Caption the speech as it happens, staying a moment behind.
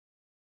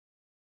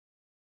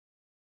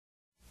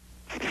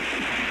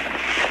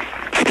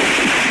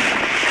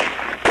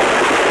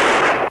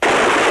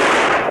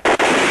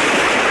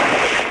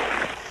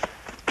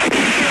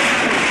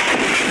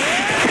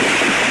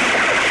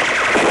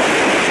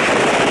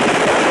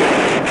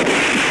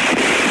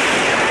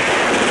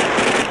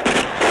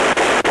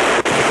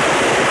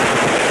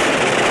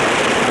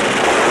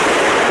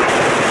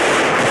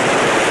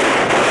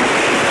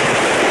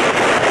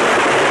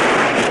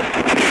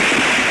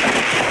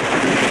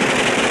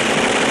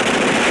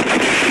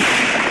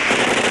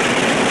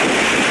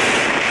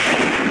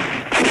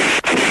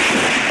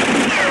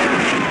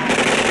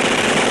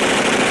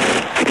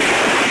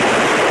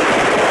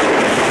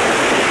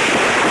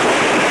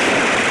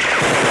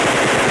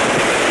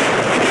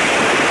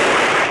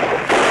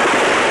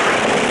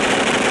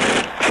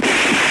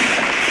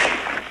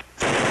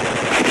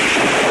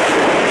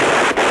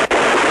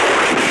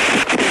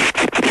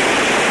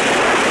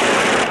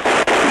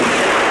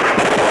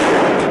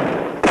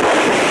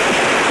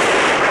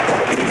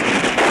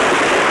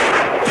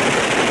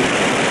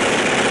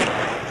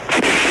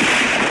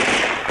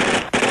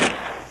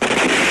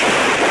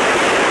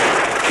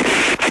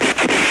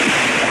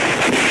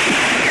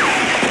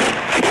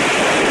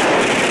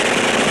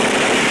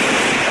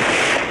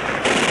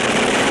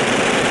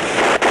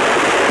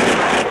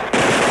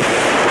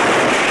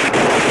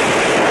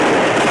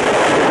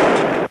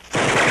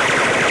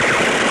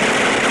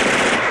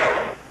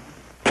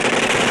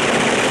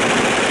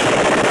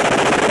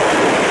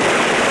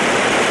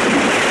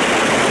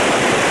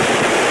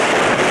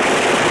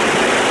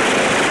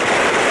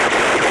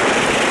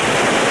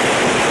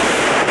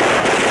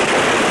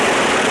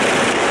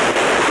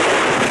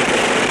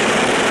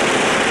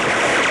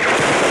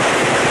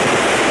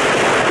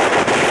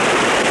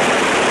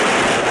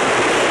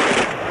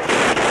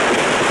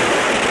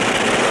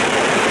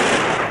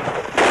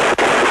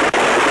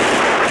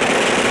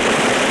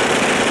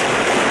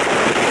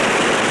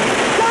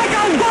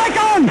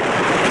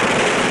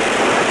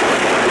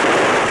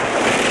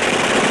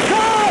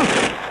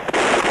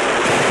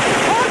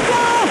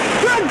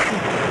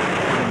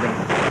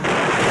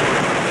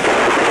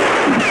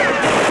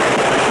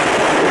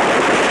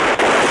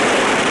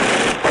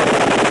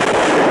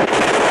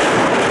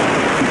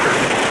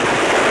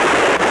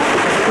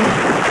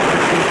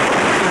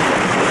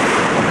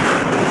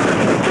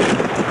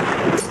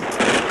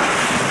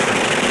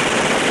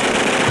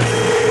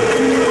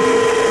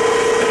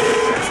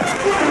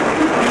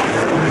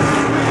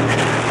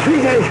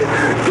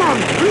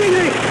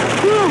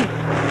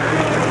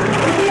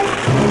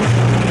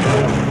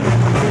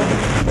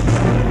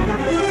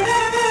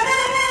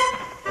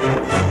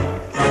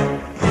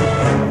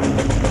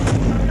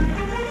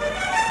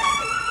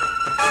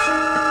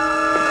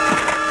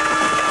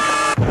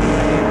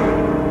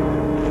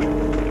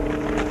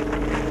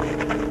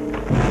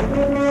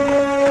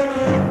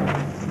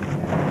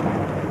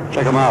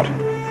Check them out.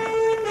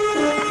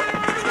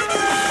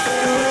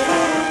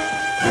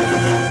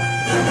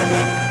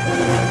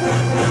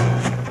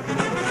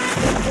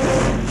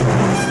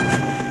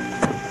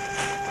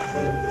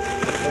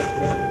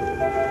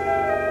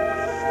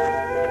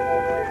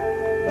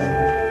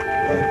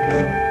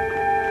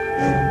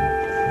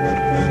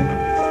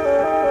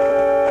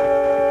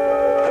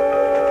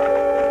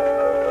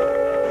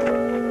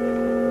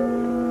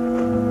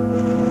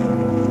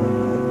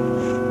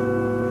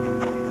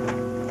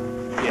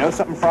 You know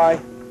something, Fry?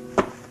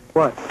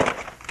 What?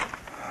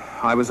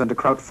 I was under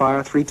Kraut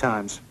fire 3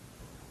 times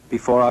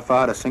before I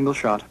fired a single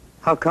shot.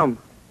 How come?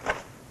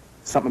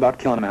 Something about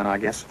killing a man, I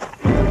guess.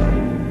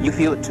 You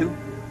feel it too?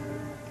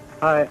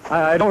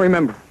 I don't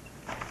remember.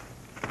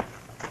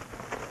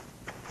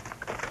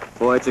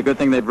 Boy, it's a good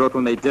thing they broke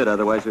when they did,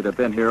 otherwise we'd have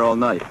been here all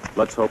night.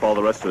 Let's hope all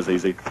the rest was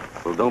easy.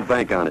 Well, don't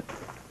bank on it.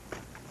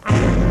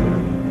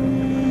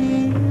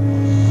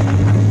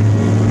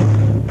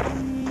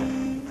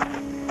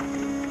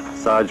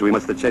 Sarge, we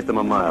must have chased them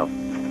a mile.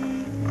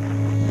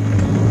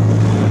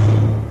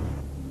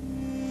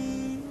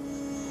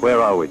 Where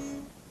are we?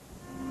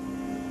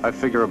 I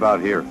figure about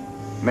here.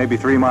 Maybe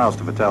 3 miles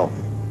to Vattel.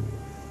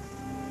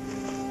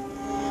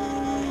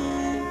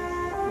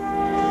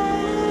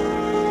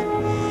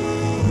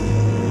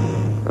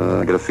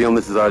 I got a feeling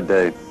this is our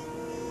day.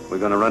 We're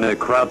gonna run into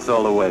Krauts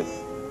all the way.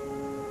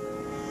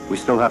 We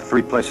still have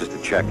 3 places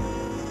to check.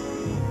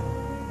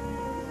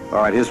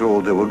 All right, here's what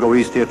we'll do. We'll go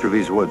east here through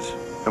these woods.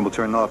 Then we'll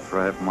turn north for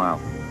a half mile.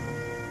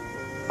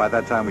 By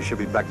that time, we should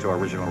be back to our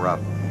original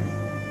route.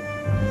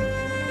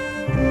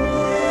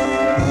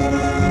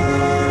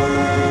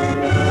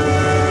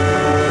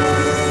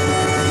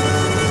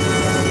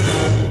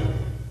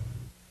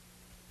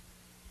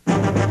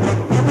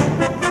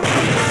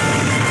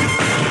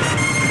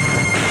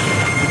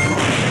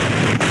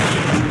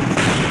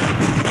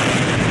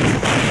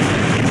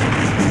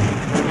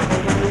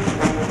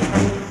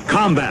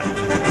 Combat!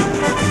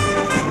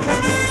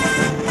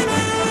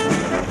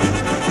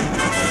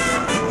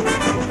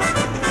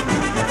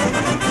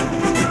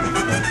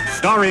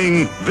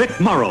 Starring Vic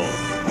Morrow.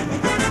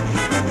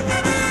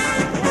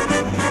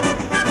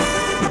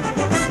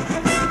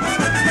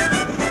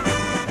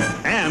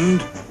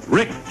 And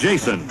Rick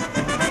Jason.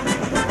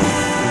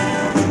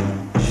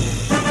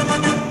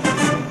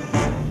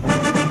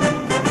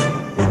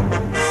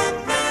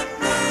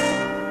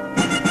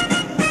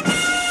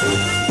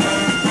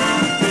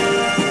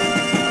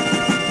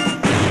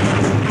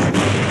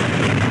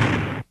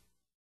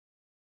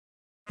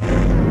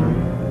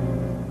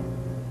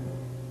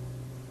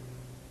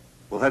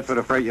 We'll head for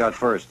the freight yard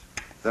first,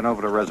 then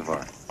over to the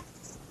reservoir.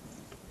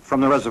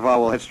 From the reservoir,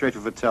 we'll head straight for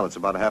Vattel. It's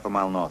about a half a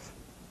mile north.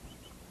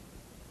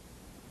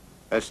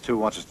 S2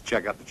 wants us to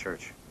check out the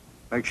church.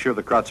 Make sure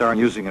the Krauts aren't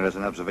using it as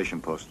an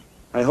observation post.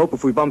 I hope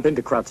if we bump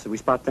into Krauts that we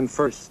spot them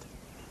first.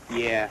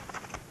 Yeah,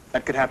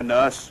 that could happen to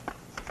us.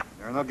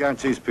 There are no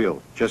guarantees,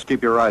 Peel. Just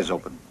keep your eyes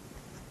open.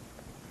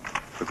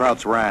 The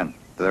Krauts ran.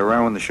 They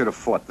ran when they should have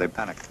fought. They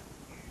panicked.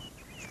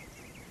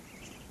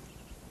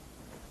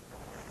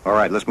 All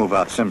right, let's move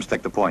out. Sims,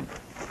 take the point.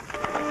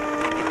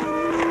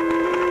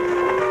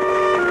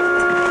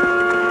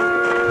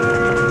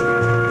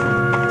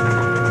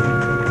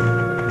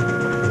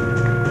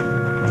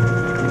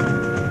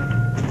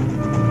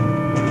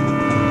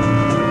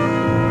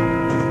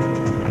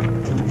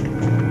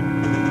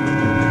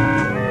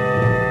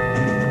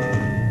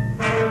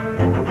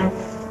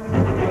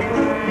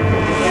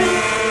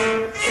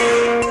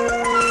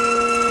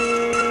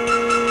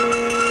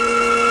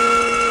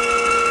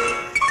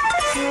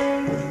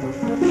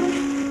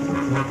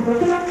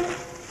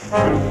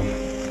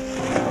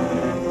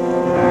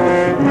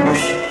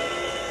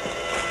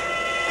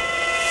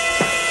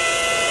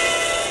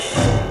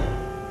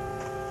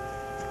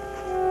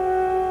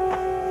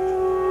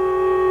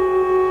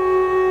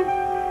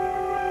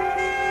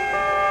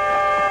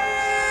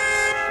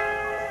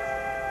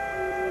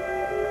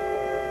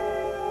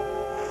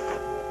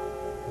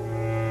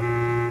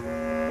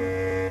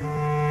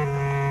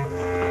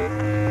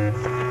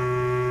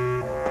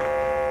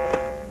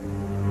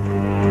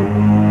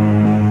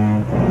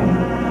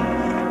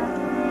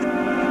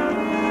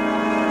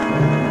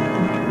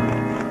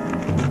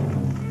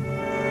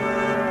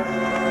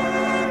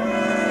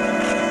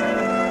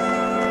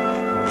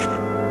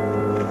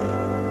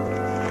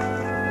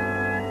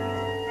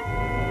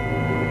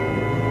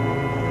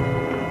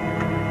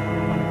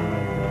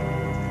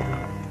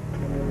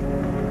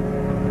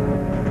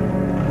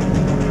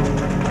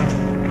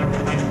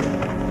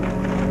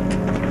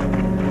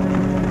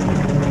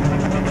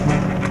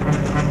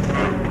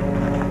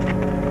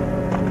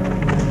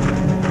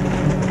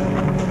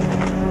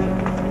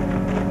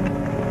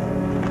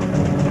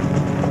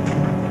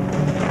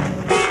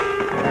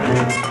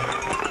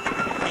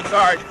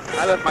 Sarge,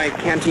 I left my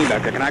canteen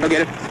back there. Can I go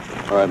get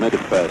it? All right, make it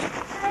fast.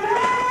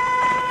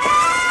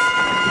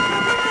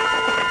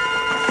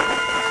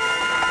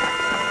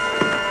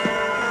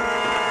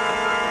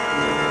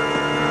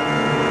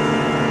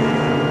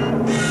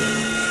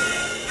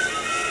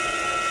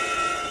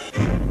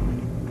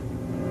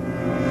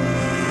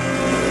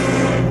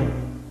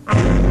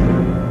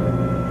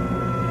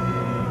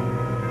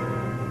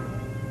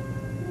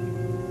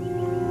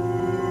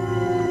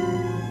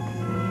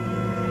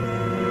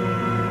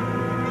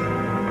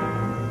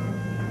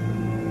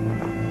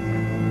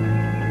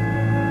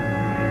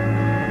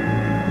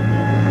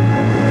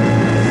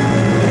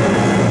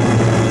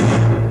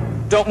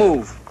 Don't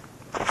move.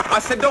 I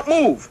said don't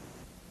move.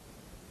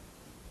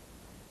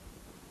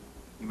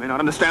 You may not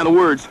understand the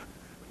words,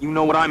 but you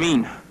know what I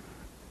mean.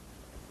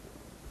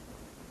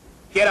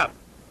 Get up.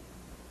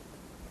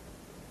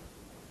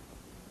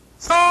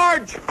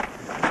 Sarge!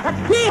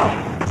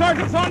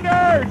 Sergeant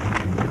Saunders!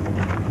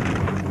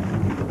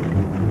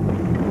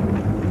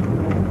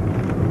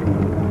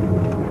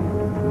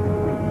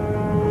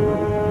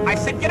 I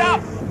said get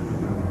up!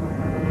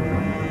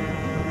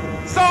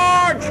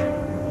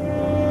 Sarge!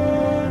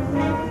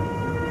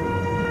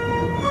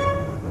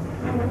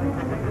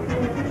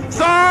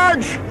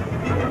 Sarge!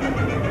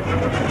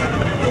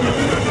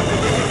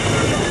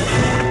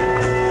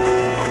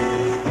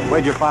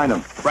 Where'd you find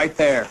him? Right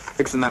there,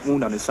 fixing that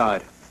wound on his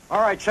side.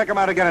 All right, check him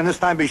out again, and this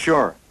time be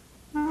sure.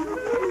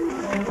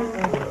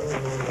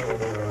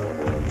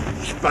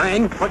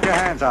 Fine. Put your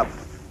hands up.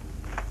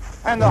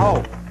 And the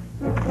hoe.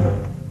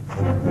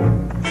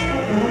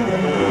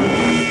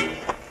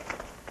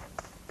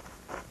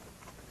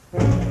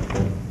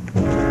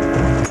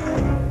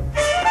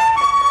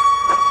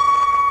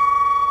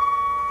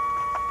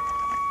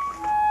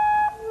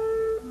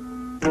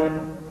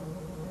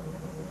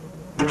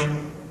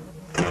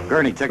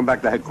 Gurney, take him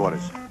back to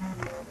headquarters.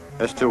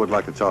 S2 would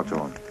like to talk to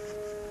him.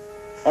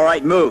 All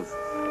right, move.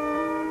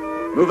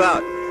 Move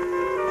out.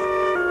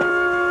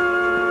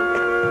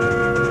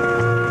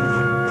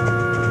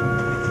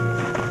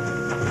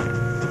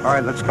 All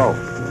right, let's go.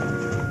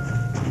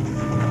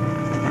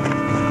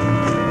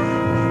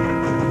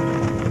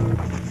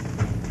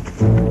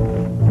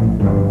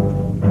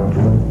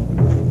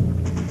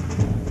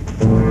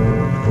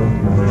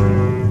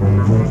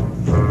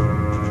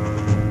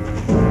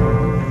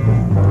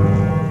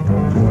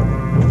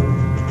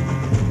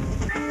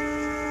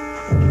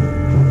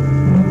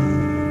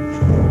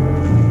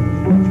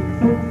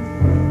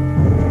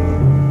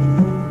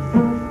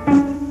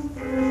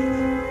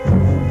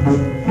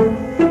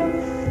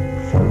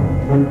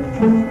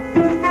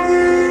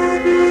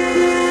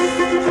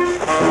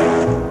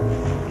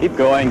 Keep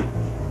going.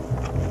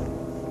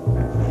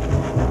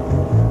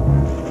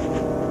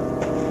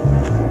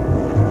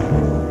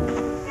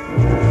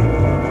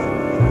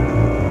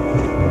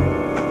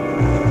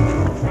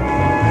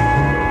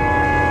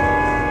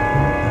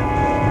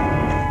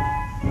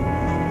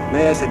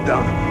 May I sit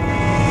down?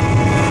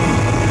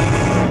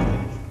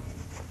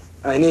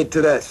 I need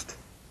to rest.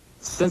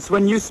 Since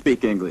when you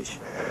speak English?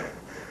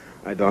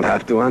 I don't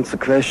have to answer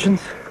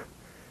questions.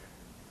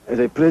 As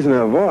a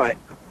prisoner of war,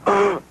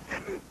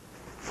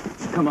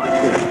 Come on.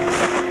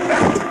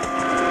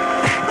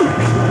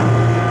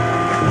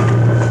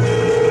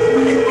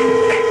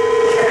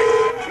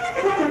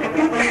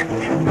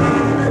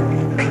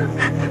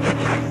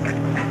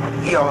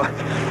 Your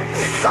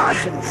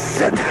sergeant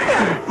said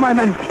my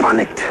men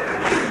panicked.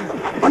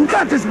 And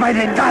that is why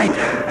they died.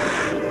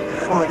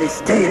 Before this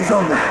day is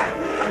over,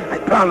 I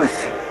promise.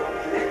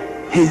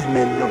 His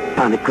men will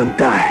panic and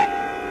die.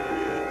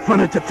 One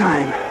at a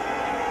time.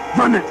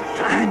 One at a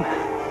time.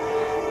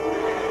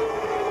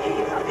 He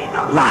will be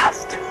the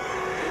last.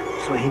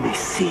 So he may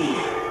see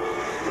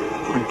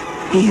and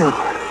feel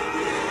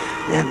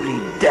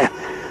every death.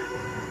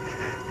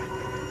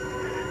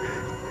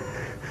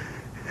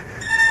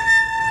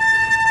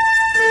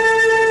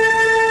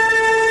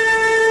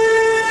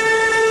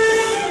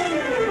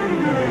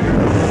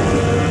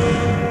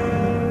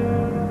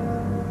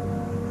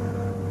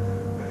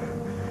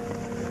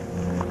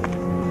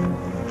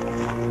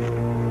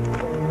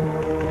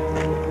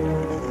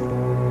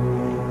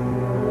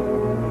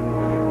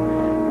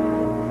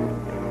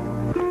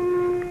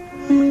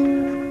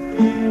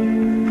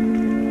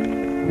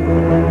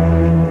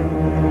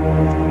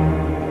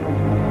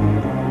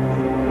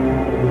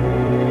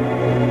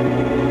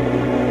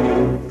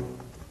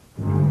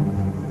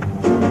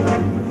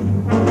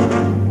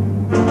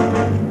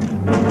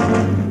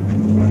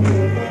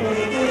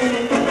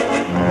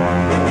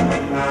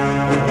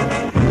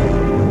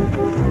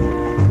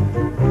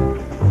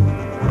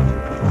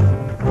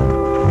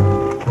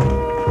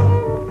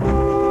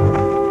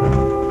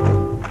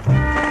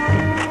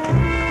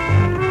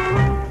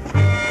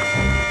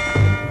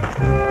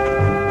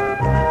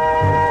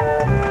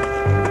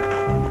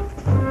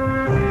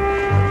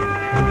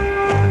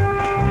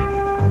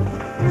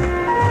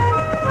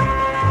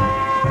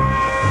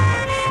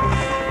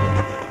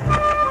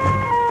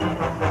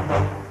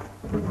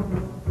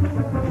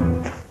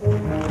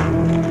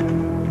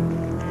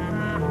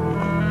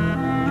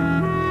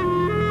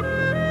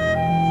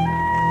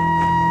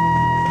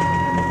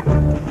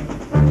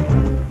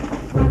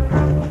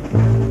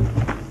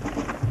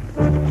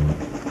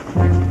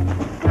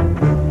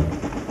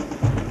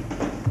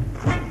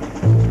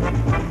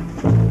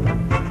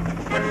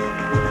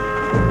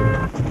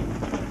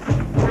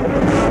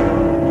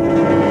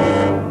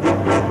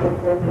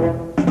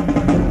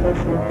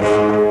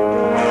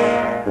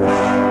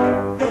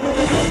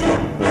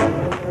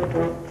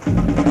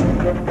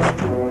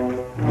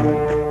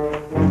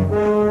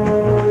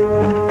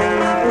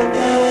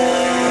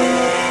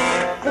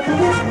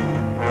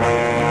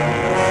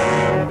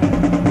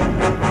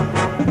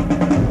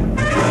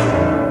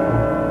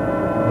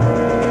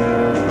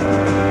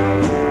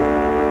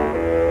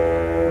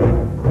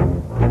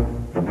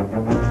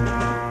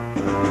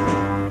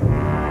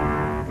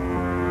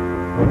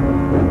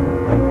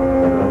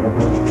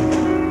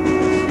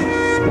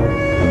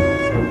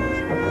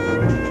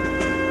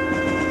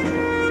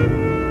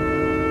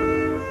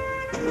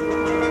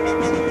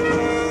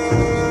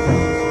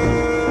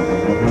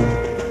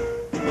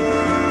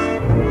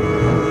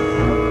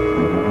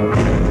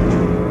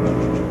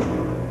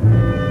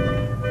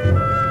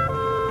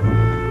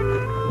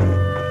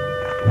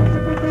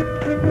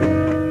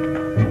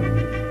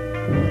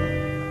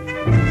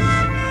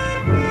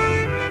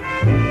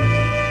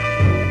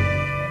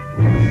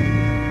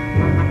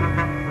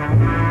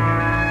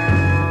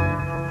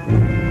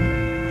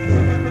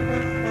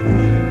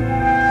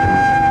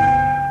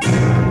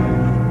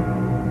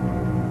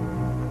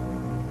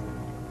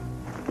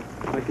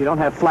 If you don't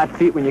have flat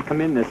feet when you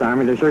come in this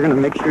army, they're sure going to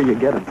make sure you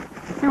get them.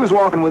 If you was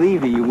walking with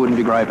Evie, you wouldn't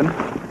be griping.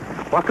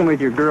 Walking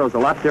with your girl's a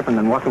lot different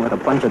than walking with a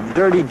bunch of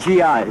dirty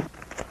GIs.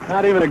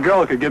 Not even a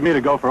girl could get me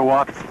to go for a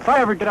walk. If I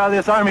ever get out of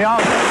this army, I'll...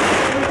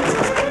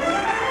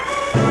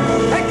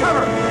 Take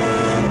cover!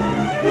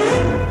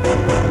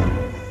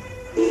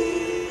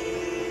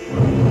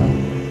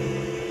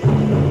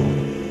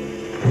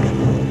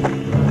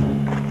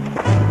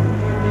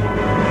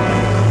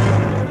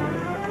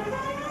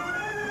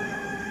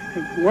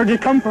 Where'd you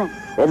come from?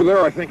 Over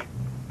there, I think.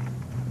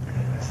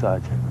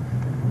 Sarge,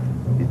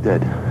 he's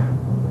dead.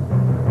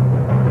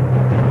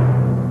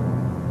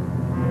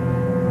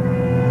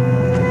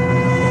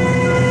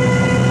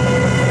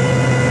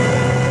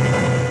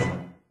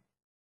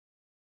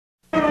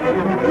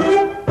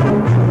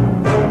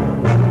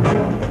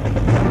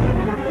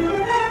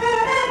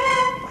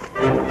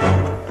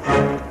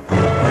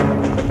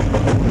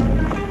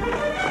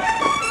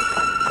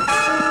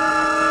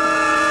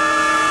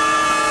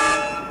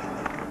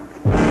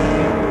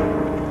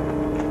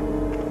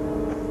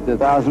 There's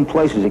 1,000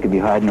 places he could be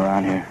hiding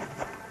around here.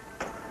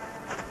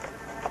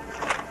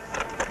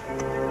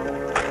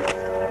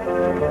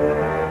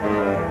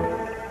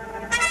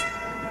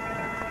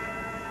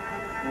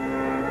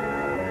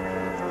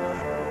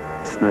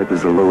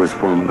 Sniper's the lowest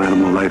form of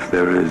animal life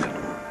there is.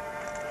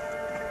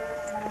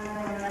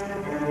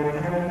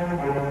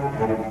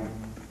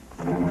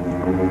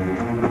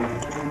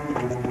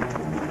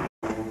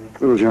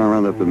 Little John,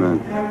 round up the men.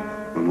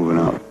 We're moving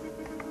out.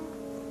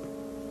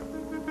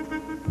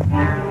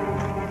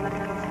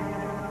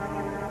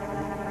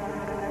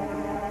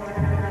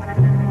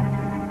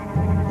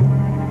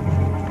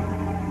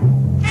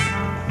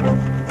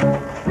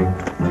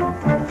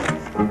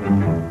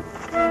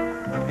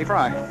 Hey,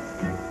 Fry.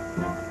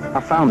 I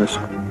found this.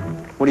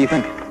 What do you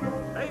think?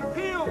 Hey,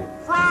 Peel!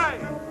 Fry!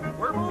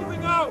 We're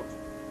moving out!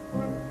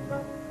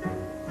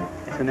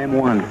 It's an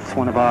M1. It's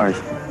one of ours.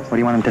 What do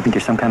you want him to think?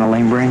 You're some kind of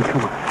lame brain?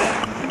 Come on.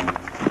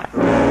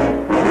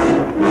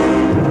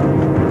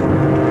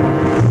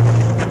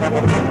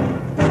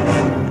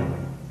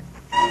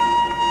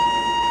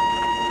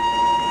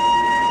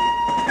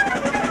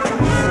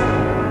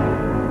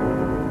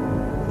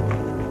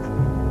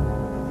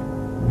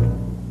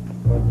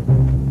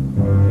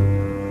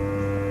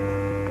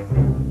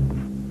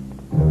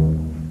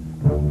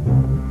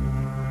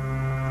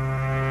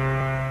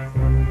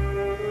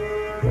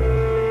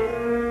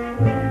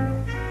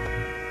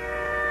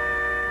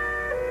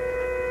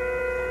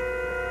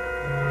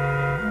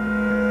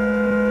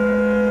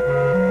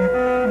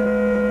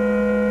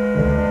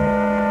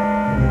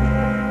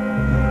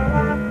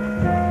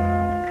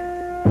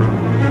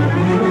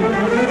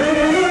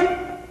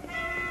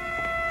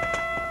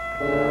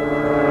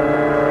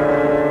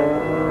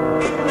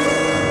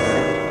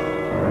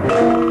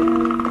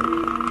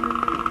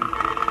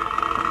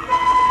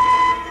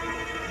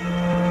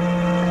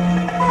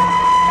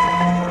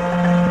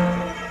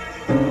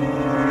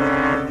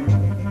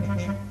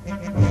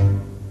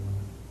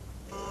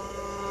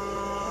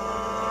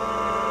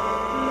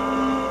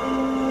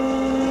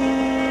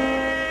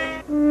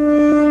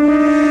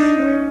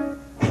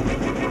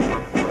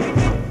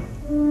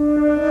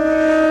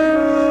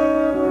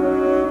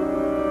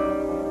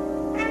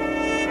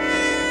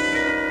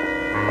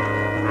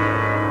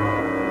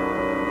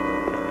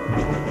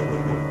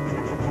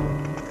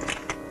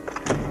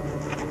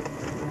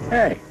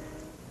 Hey,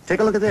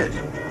 take a look at this.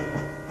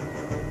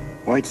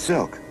 White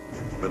silk.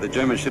 But the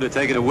Germans should have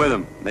taken it with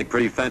them. Make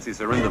pretty fancy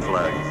surrender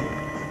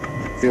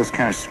flags. Feels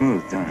kind of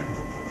smooth, don't it?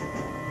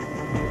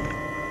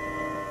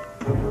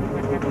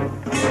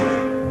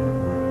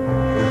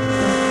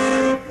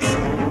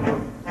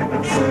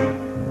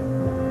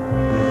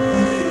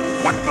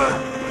 What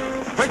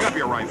the? Pick up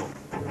your rifle.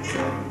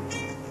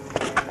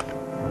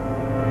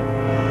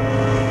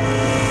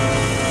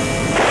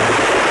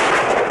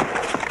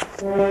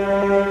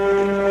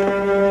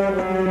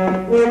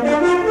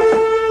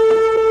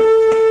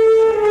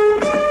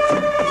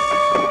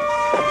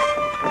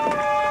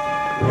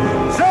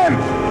 Sam!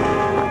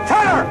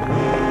 Tyler!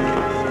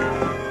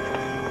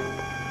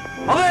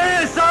 Over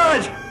here,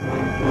 Sarge!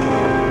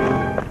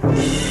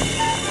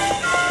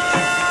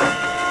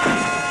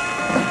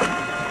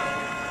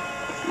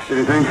 You see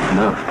anything?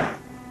 No.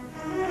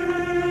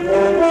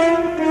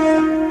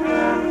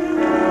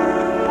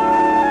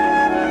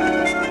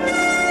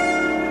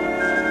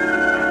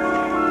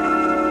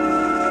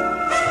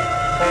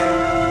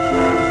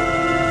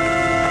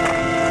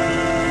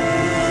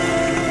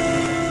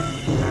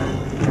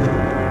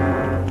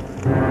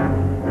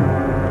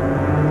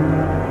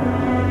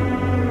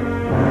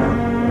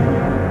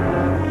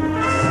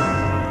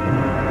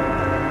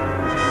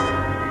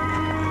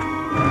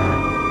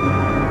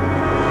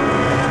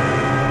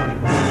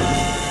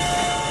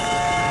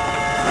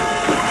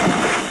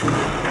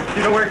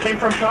 You know where it came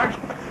from, Sarge?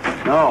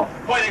 No.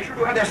 Boy, they sure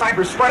do have their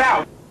snipers spread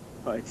out.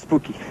 Oh, it's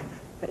spooky.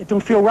 It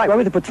don't feel right. Why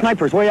would they put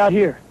snipers way out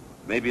here?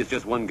 Maybe it's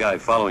just one guy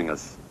following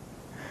us.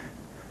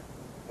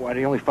 Why did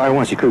he only fire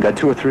once? He could have got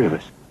 2 or 3 of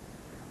us.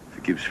 If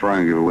he keeps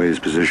firing, give away his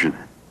position.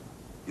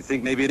 He's You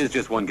think maybe it is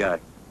just one guy?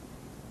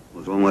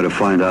 There's one way to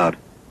find out.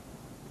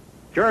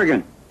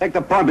 Kerrigan, take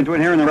the point between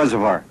here and the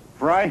reservoir.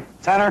 Fry,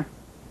 Tanner,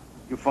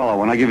 you follow.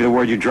 When I give you the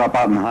word, you drop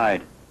out and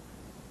hide.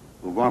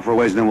 We'll go on for a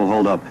ways, and then we'll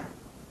hold up.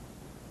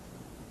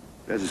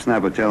 There's a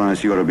sniper tailing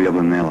us. You ought to be able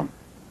to nail him.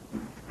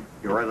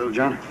 You all right, Little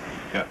John?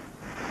 Yeah.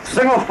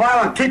 Single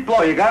file and keep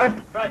low. You got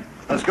it? Right.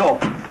 Let's go.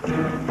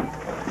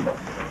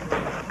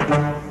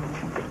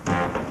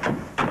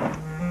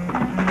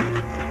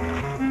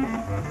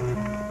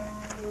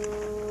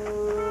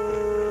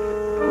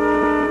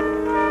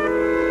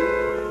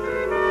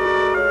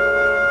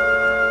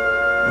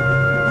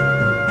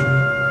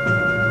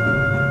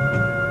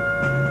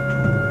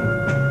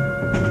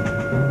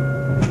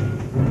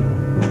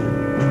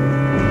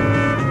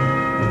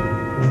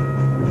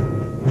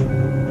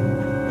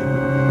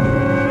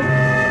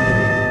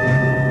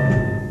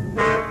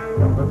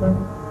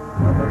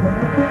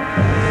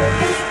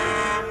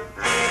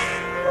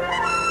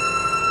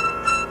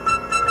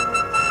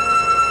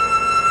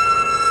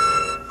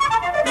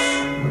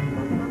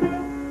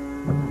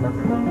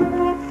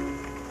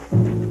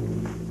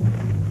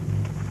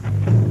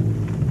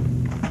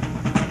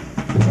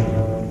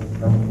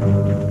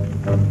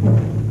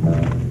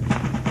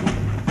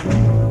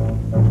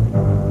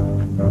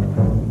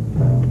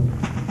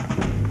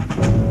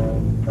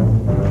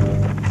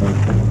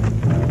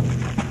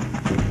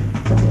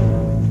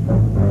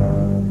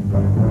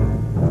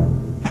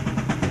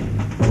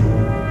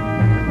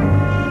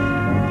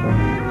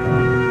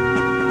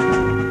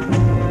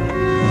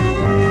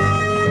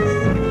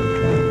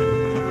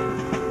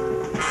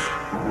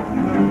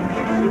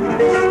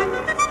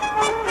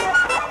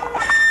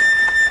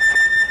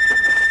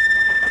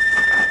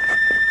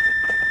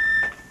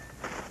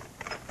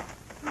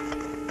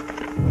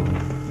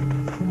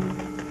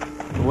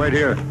 Wait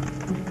here.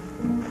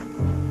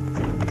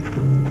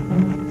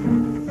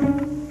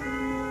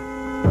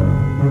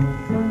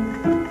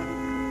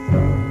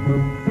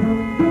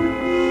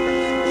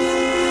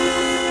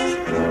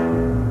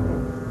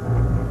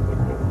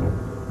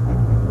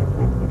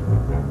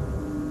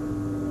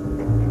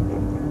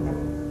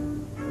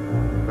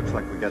 Looks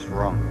like we guessed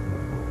wrong.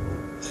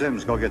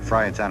 Sims, go get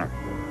Fry and Tanner.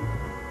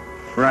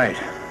 Right.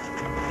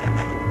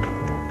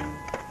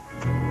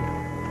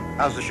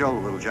 How's the shoulder,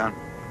 Little John?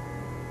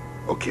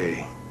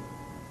 Okay.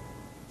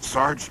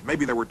 Sarge,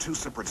 maybe there were two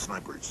separate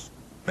snipers.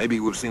 Maybe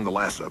we've seen the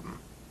last of them.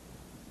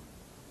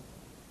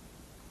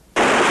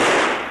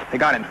 They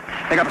got him.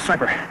 They got the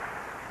sniper.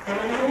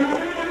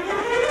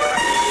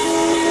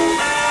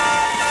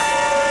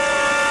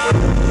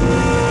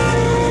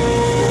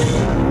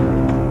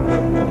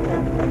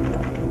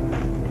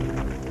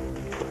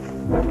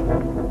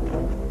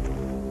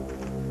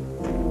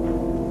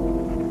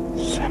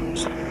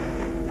 Sims.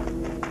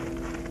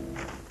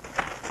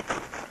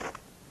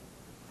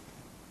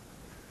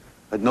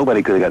 But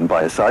nobody could have gotten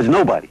by us, Sarge.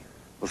 Nobody.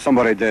 Well,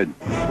 somebody did.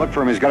 Look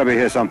for him. He's got to be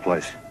here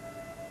someplace.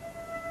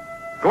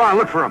 Go on,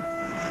 look for him.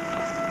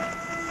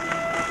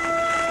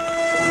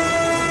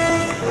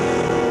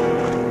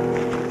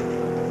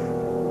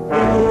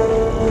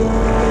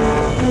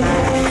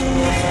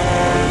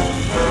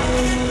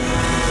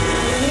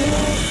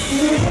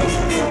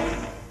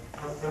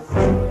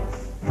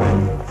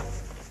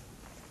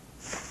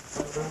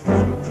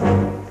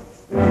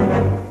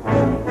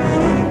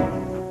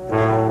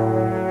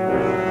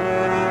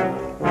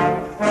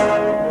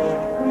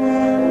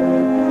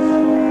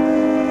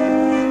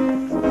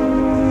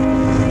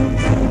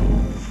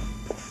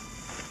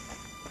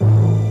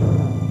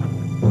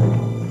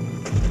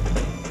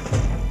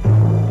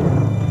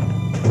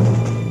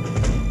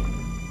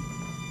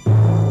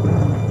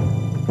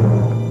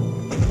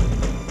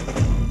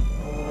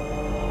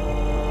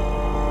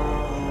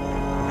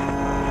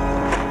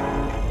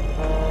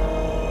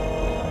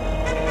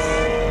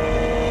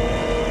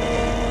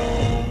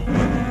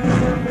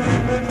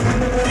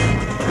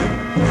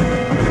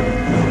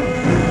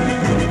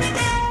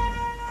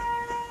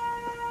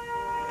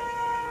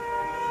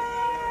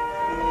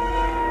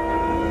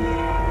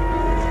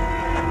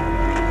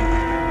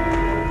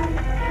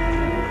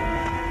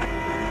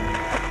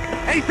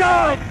 He's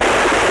on!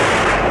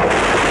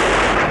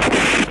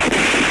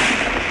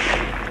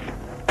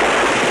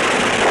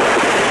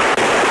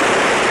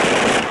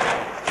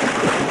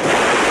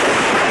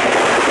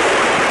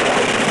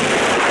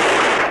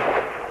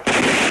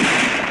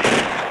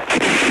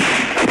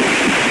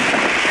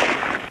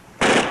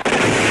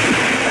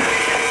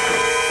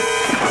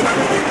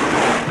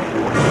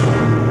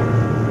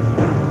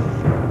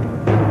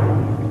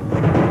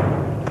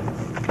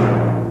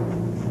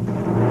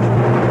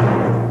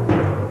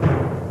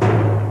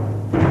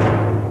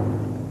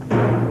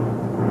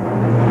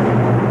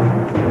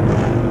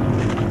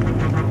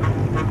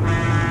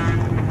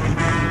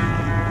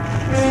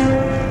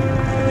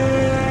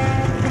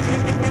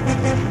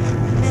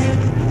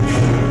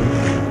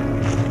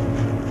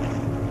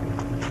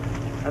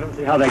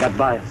 How they got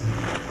by us.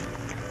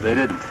 They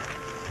didn't.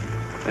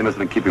 They must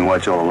have been keeping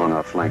watch all along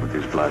our flank with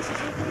these blasters.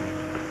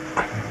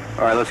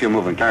 All right, let's get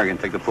moving. Kerrigan,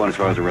 take the point as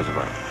far as the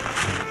reservoir.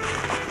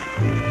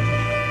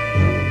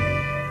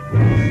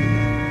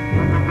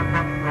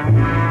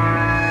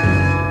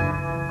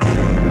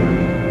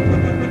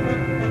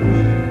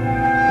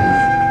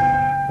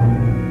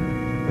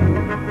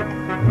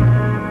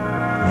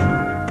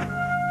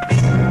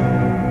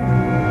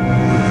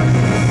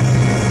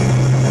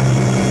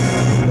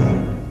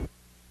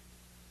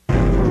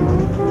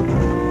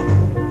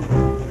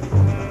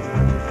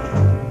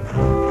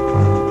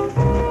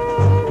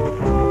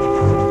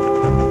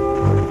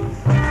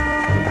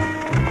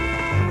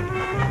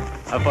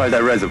 How far is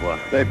that reservoir?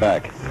 Stay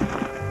back.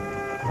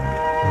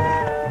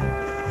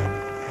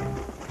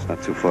 It's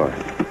not too far.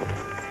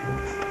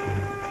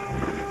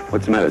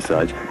 What's the matter,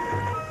 Sarge?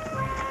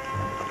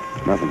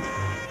 Nothing.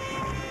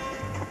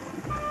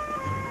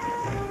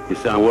 You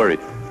sound worried.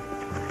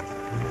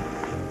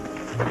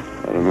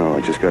 I don't know.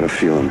 I just got a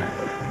feeling.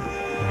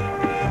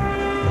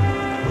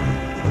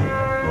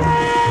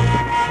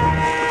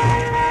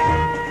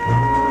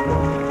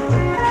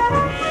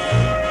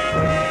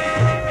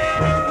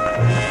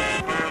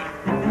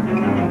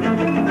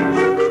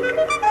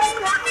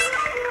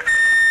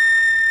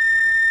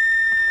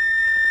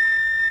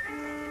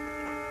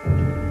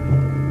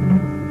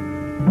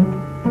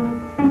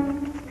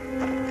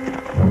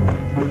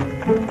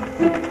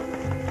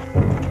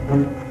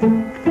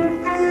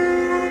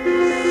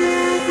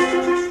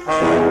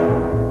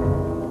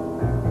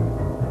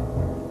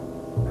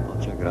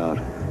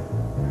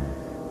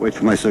 Wait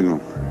for my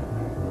signal.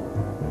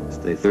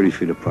 Stay 30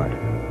 feet apart.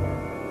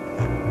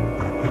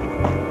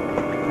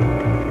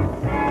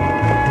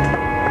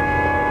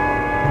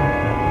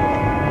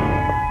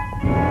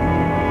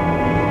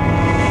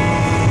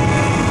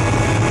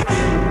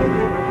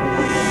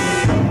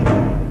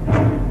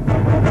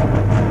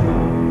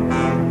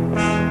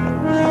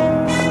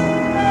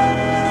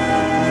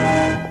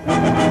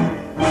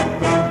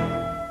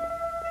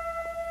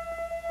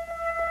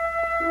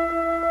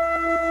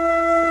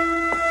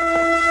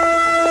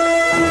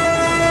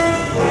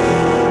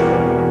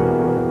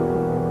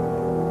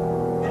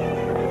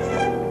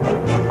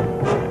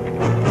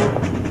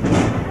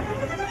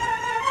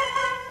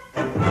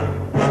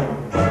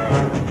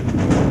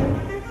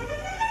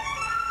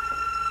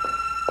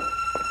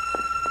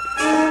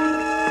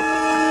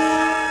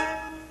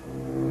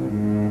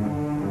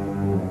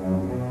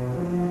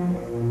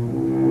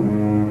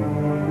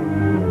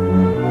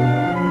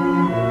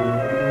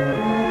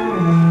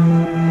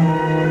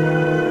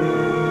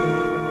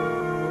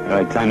 All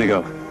right, time to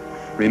go.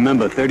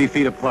 Remember, 30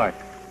 feet apart.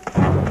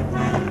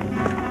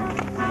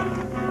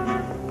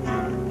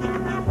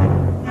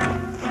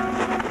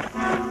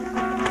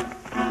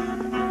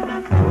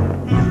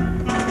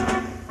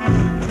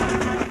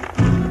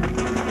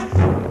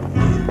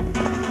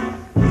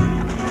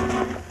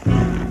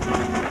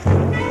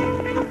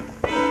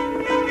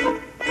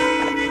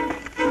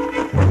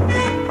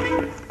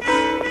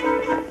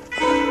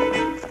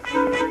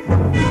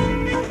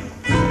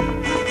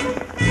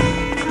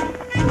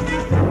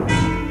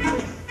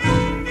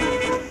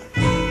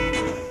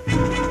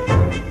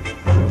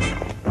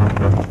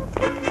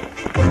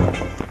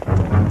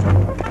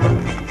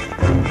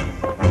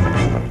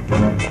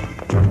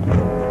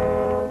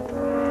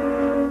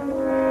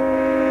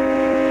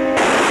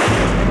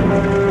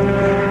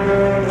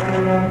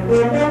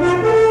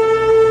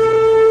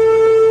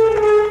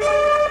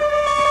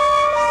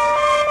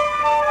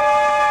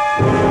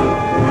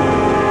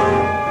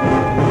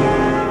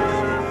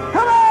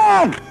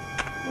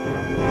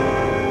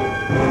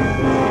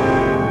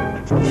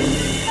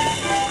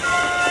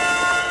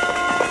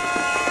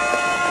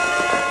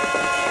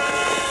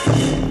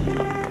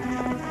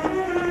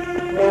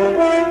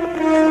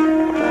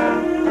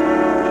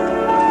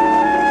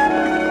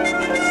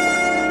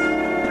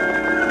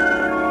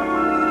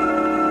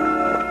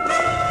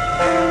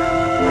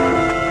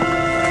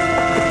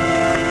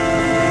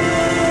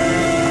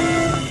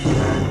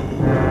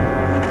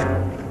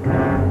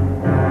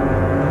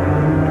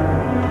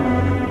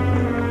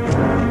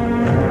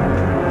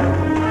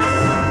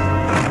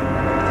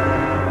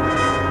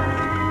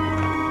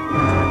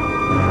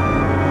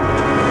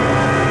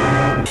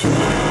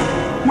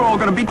 We're all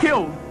gonna be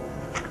killed.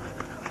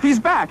 He's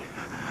back.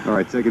 All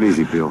right, take it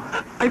easy, Bill.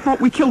 I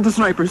thought we killed the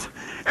snipers.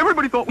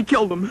 Everybody thought we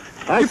killed them.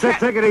 I said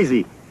take it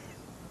easy.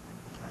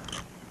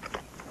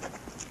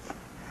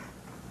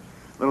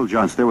 Little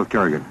John, stay with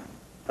Kerrigan.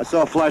 I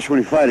saw a flash when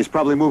he fired. He's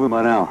probably moving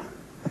by now.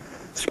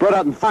 Spread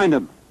out and find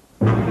him.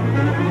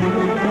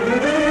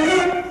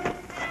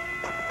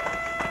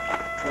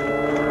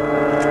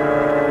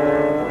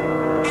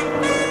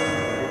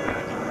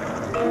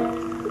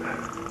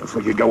 Looks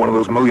like you got one of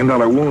those $1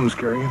 million wounds,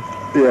 Kerrigan.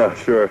 Yeah,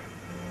 sure.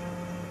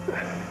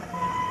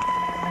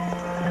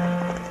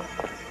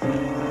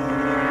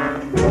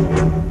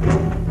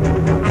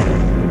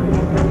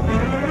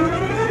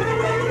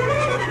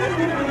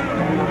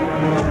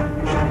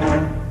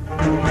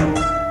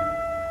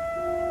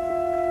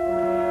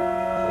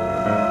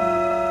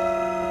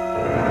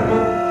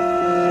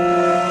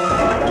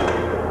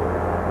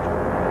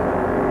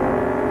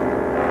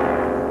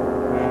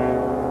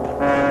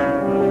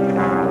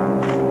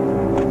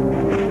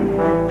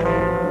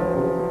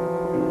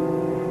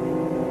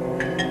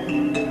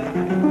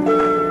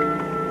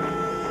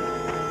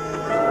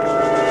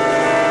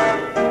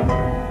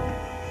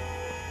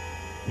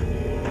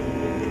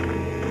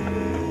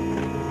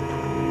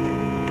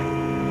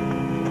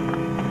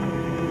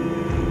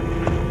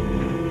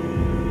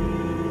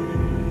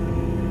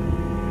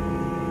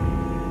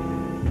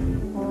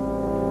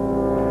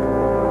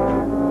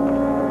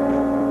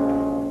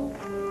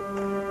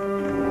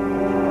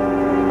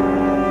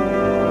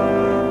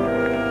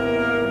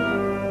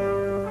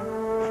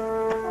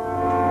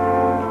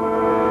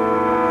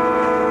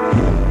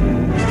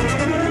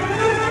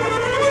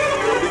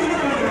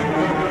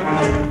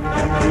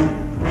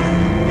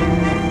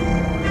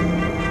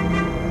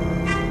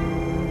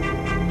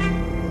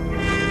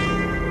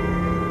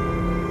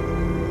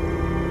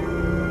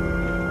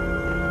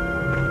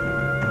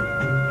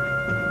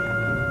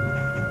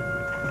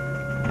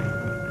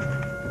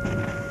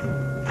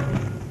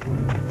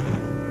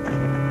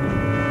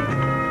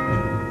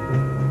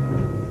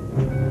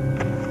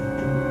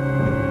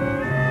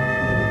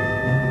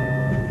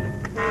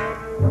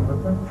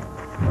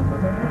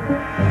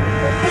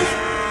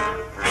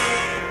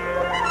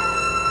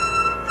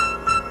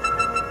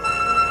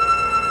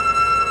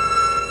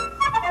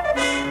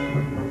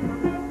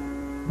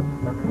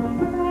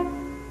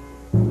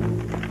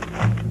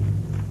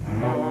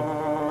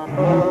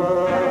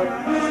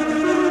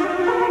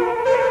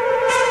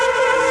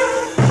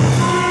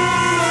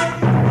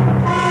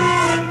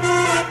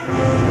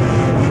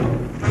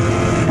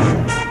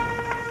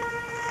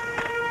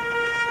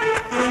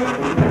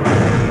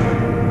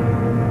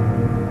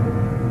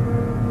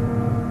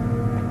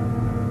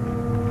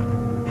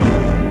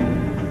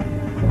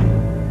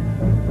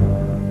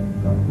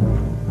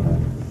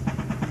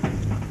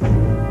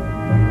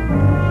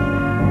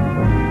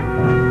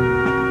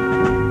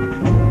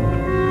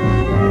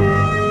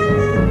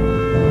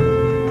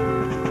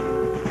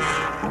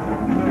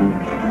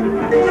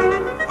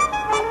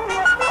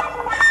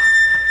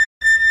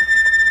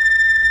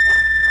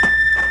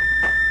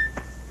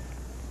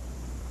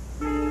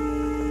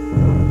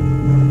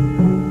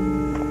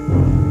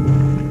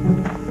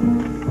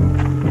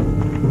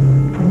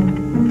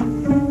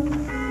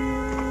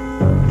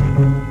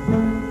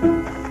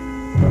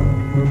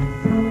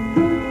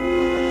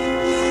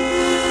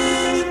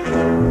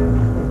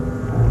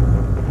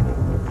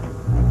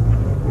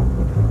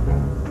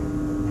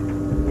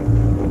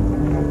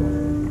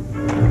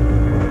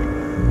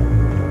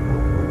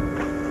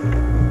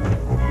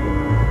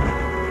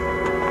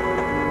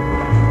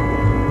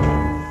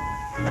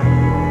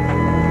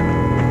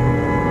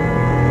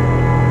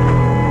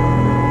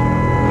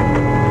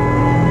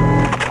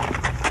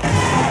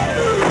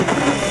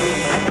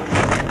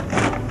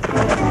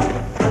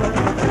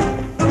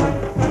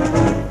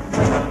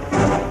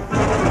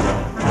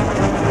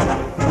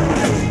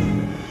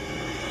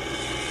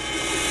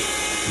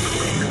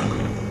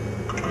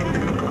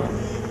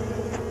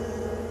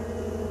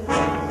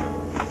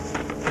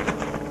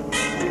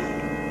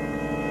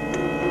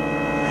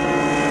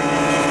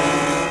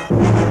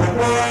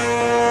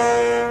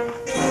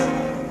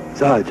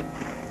 Sarge.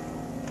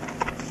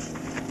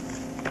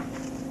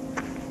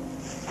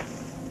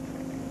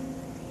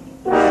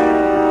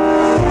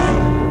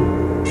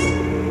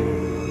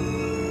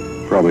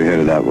 Probably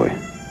headed that way.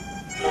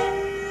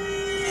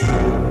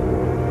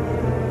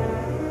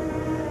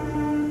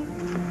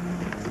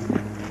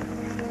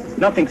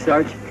 Nothing,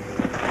 Sarge.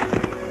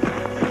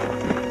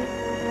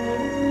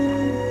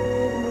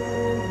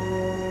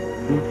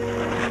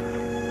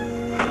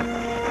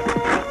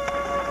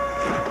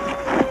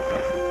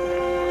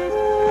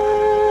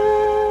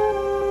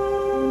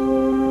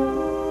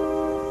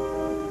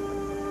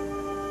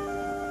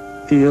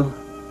 Peel.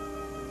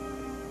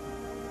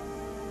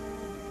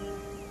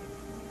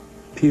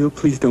 Peel,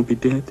 please don't be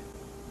dead.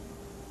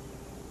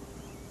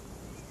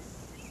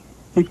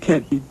 You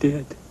can't be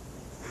dead.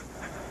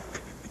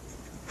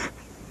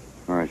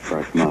 All right,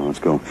 Fry, come on, let's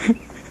go.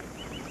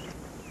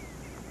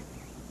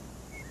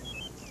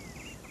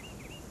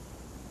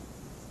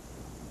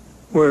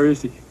 Where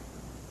is he?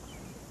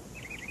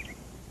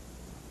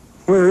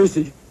 Where is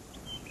he?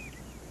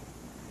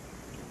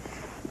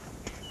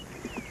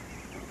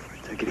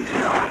 Take it easy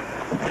now.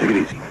 Take it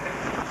easy.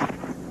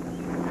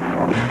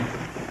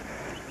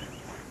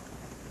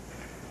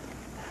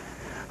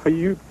 Are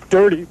you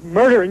dirty,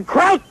 murdering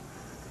kraut?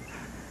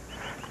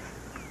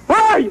 Where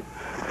are you?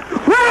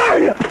 Where are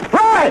you?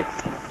 Fry!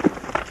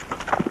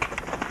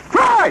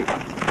 Fry!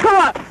 Come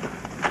on!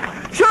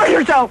 Show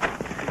yourself!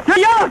 You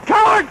yellow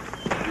coward!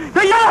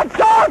 You yellow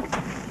dog!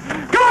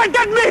 Come on,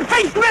 get me!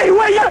 Face me,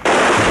 will you?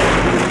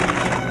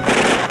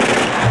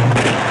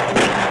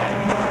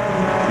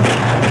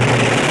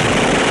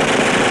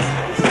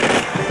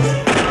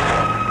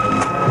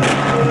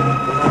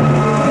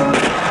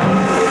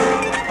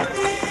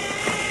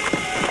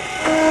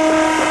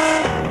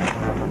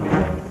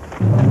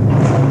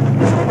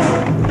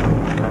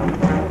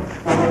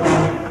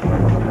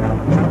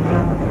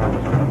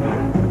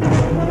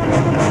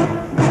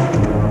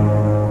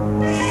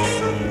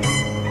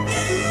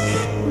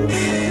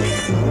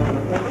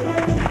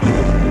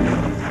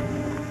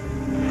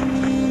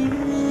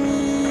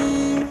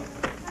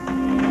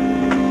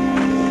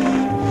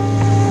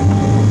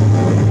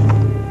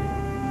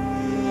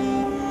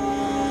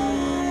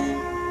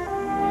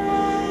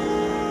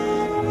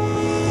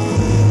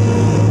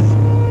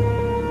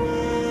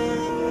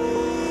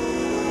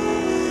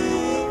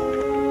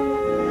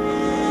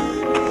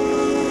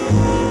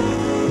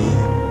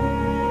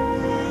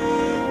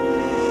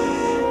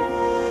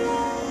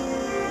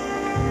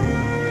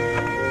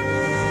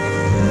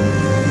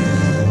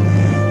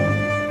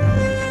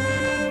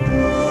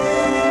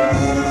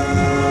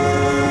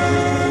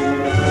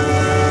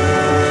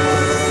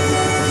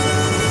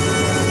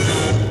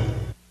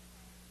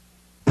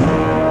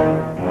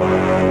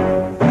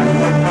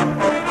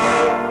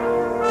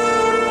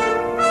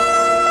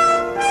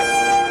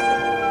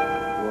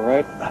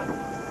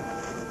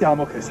 Yeah, I'm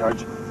okay,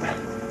 Sarge.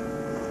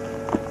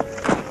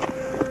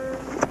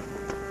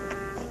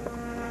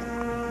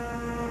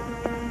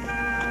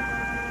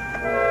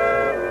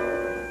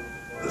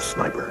 The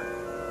sniper.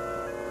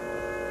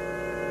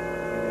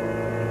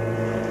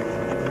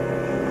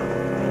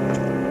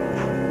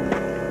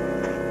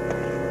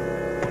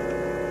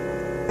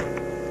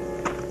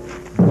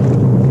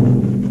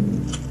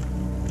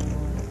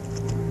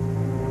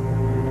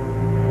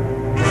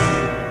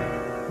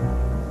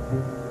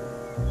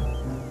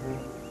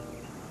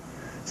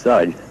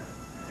 Sarge,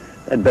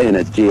 that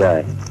bayonet's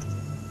GI.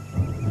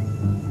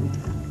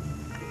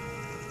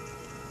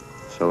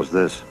 So is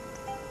this.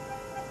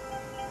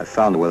 I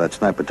found where that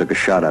sniper took a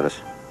shot at us.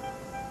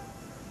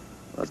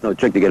 Well, it's no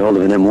trick to get hold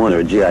of an M1 or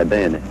a GI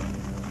bayonet.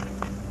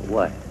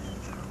 Why?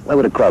 Why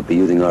would a crowd be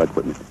using our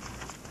equipment?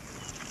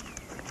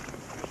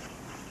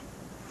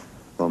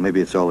 Well,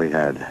 maybe it's all he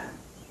had.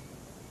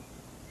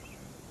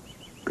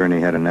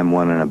 Gurney had an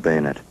M1 and a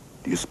bayonet.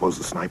 Do you suppose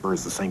the sniper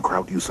is the same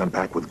crowd you sent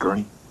back with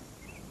Gurney?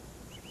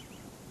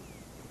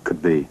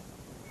 Could be.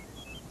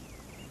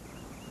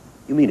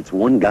 You mean it's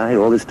one guy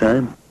all this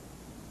time?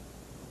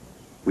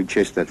 We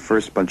chased that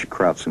first bunch of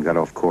krauts and got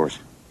off course.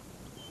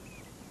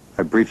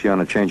 I briefed you on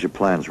a change of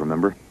plans,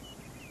 remember?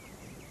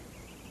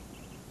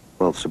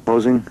 Well,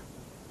 supposing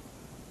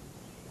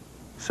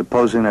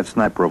that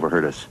sniper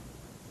overheard us.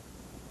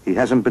 He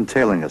hasn't been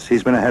tailing us.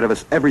 He's been ahead of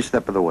us every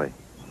step of the way.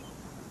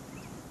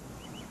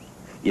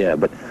 Yeah,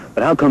 but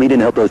how come he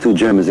didn't help those two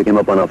Germans that came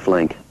up on our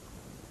flank?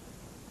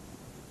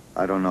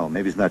 I don't know.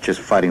 Maybe he's not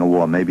just fighting a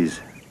war. Maybe he's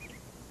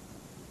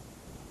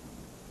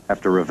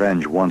after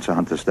revenge, wants to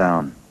hunt us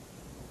down.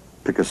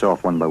 Pick us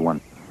off one by one.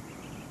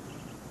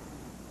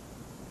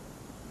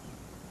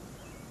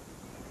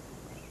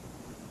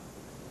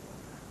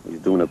 He's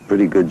doing a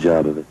pretty good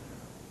job of it.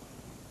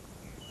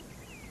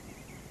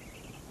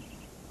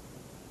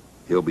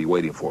 He'll be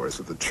waiting for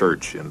us at the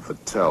church in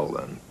Vattel,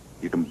 then.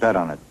 You can bet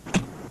on it.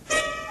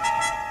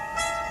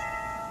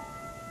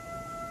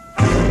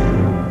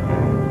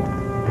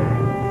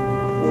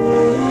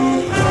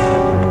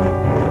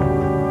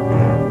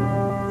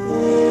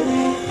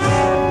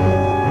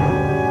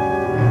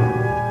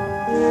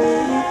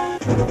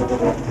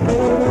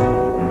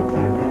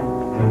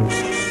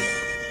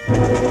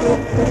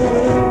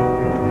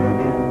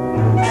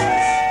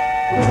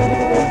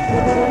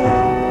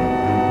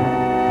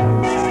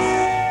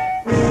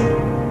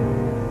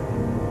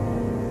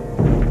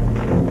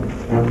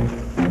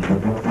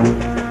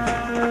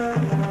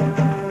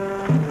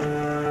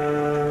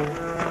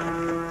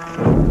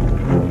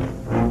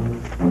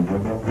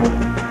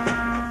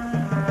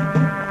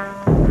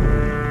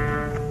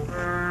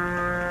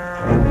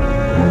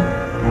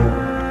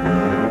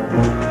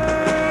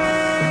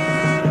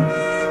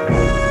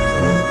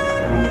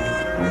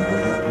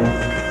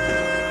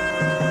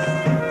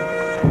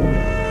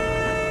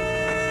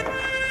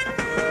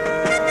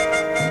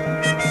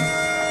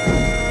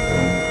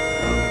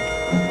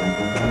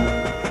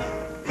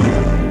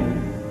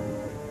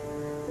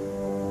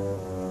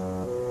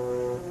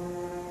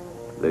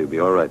 They'll be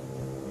all right.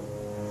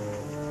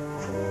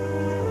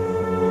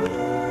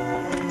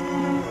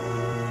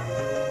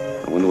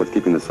 I wonder what's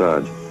keeping the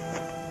Sarge.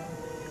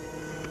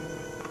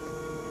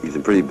 He's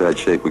in pretty bad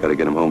shape. We gotta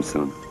get him home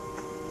soon.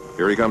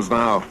 Here he comes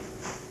now.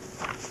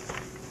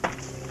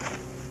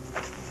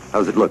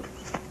 How's it look?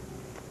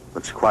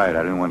 Looks quiet.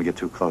 I didn't want to get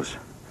too close.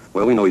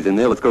 Well, we know he's in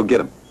there. Let's go get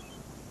him.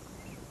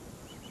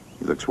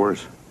 He looks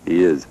worse.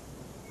 He is.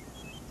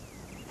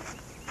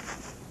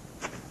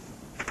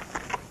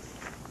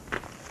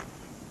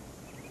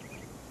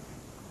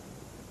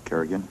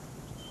 Kerrigan?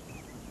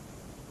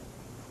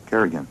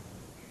 Kerrigan,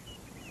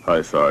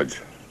 Hi, Sarge.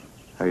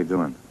 how you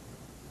doing?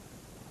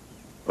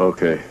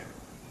 Okay.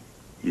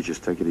 You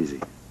just take it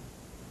easy.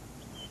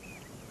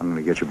 I'm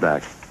gonna get you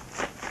back.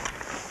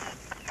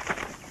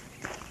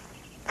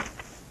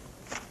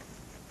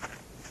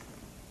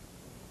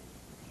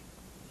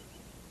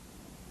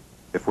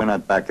 If we're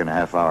not back in a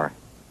half hour,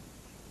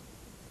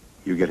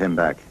 you get him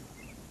back.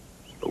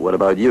 But what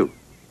about you?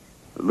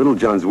 Little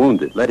John's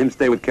wounded. Let him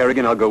stay with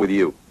Kerrigan. I'll go with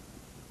you.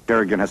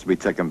 Kerrigan has to be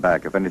taken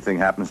back. If anything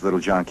happens, Little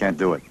John can't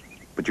do it.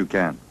 But you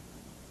can.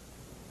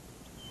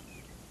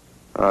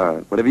 All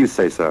right. Whatever you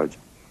say, Sarge.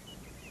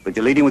 But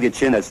you're leading with your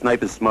chin. That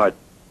sniper's smart.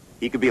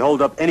 He could be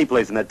holed up any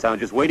place in that town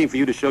just waiting for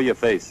you to show your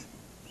face.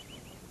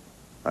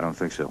 I don't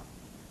think so.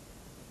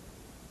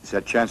 He's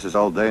had chances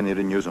all day and he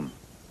didn't use them.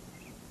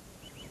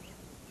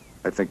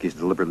 I think he's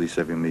deliberately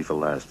saving me for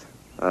last.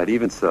 All right,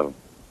 even so.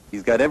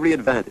 He's got every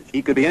advantage.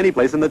 He could be any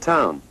place in the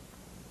town.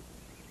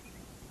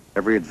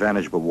 Every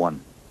advantage but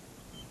one.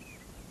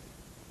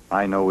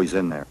 I know he's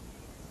in there.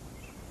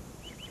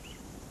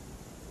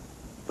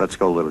 Let's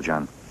go, Little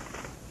John.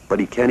 But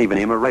he can't even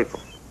aim a rifle.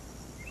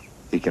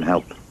 He can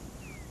help.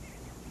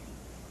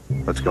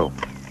 Let's go.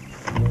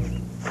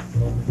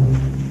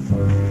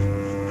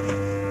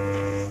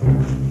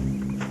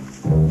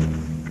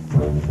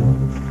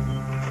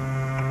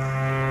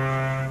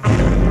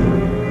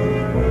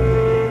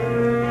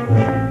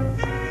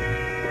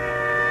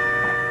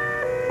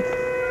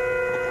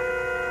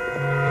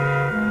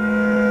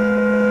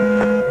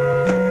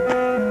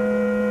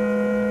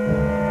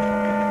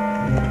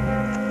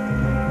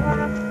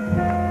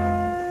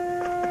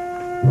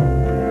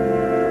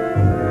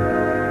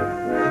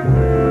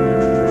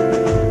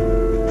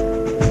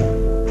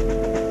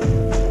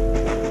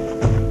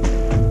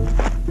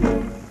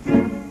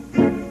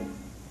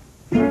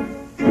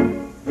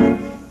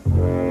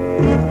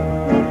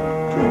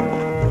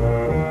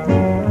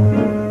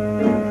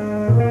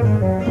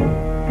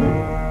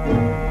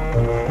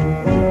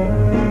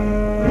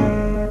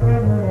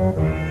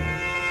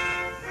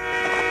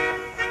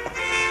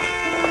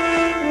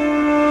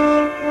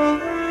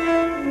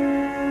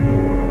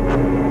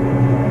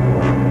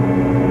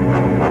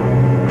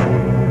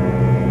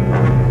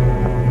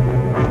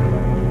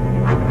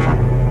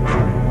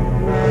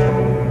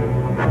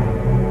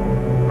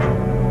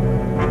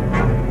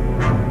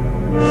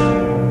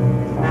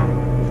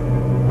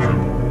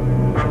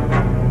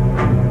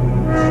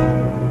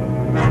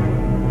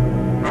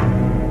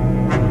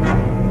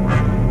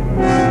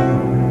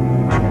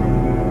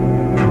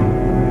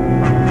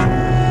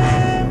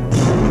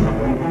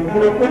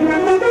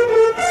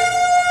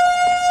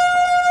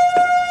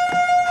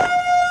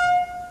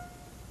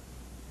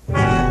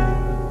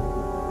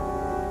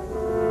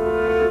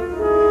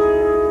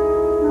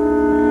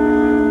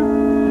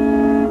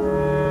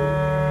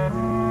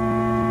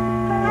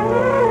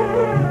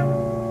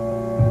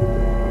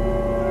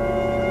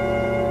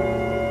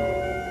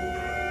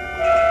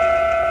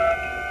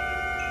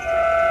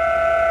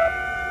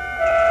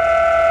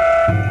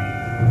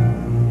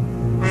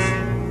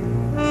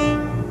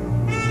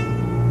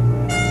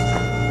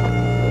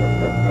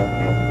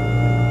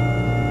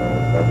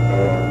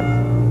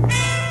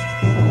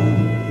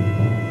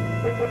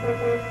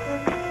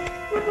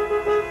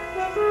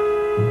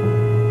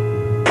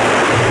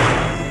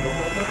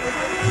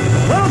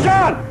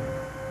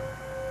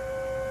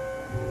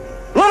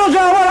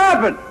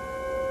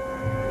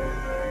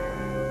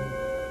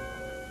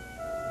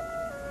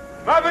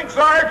 Nothing,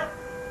 Sarge.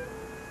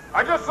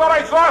 I just thought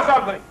I saw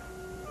something.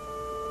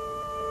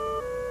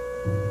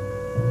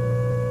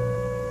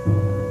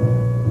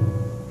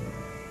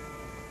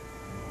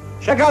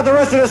 Check out the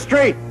rest of the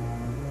street.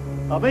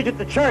 I'll meet you at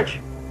the church.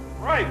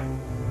 Right.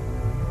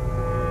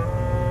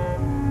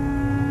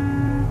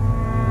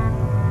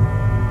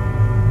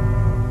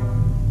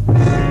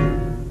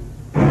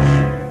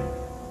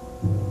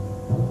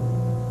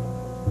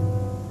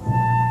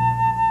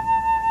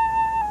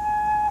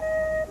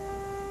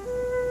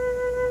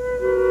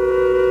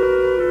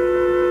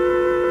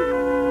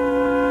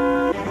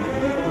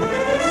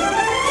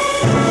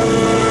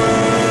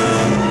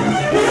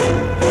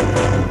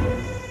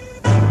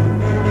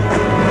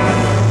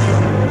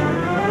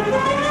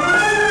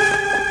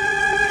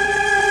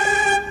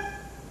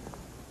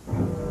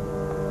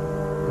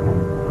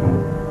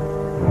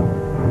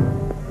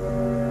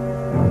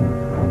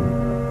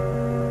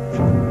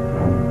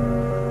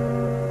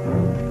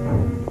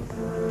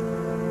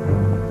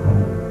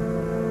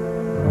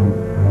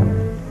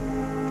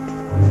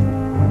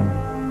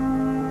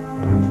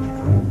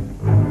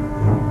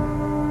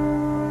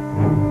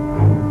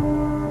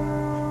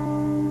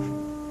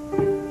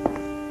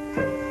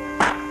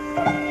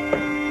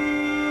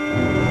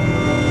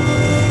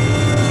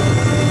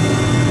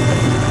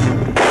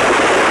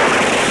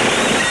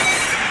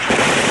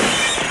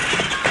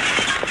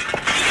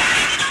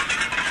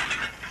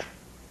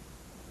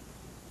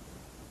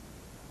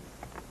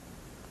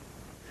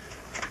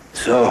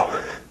 So,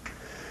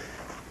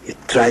 you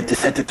tried to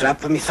set a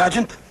trap for me,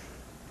 Sergeant?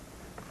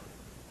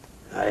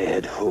 I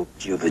had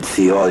hoped you would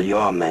see all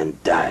your men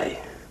die,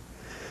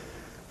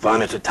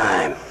 one at a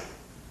time.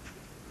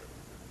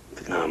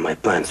 But now my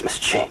plans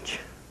must change.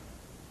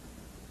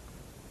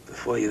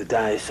 Before you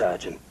die,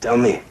 Sergeant, tell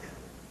me,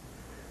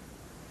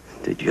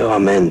 did your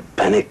men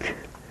panic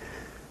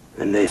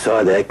when they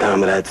saw their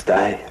comrades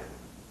die?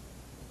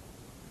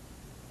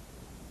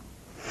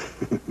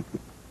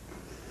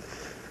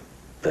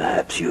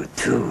 Perhaps you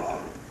too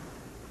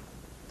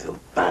will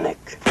panic.